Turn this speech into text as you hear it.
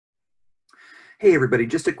Hey everybody,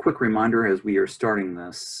 just a quick reminder as we are starting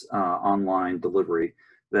this online delivery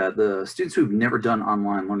that the students who've never done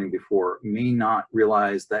online learning before may not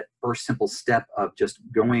realize that first simple step of just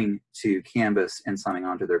going to Canvas and signing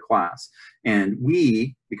on to their class. And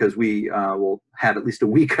because we will have at least a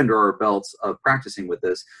week under our belts of practicing with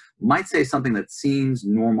this, might say something that seems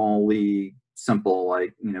normally simple,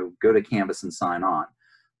 like, go to Canvas and sign on.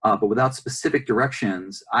 But without specific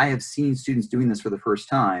directions, I have seen students doing this for the first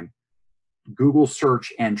time Google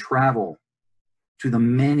search and travel to the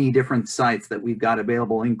many different sites that we've got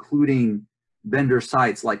available, including vendor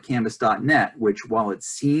sites like Canvas.net, which, while it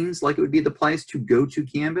seems like it would be the place to go to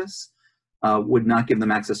Canvas, would not give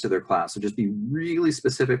them access to their class. So just be really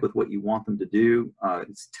specific with what you want them to do.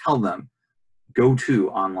 Tell them, go to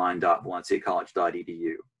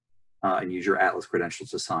online.valenciacollege.edu and use your Atlas credentials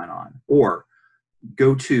to sign on. Or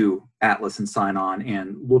go to Atlas and sign on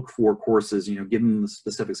and look for courses, give them the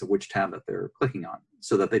specifics of which tab that they're clicking on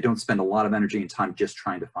so that they don't spend a lot of energy and time just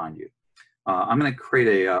trying to find you. I'm going to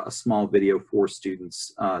create a small video for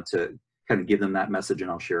students to kind of give them that message,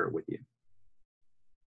 and I'll share it with you.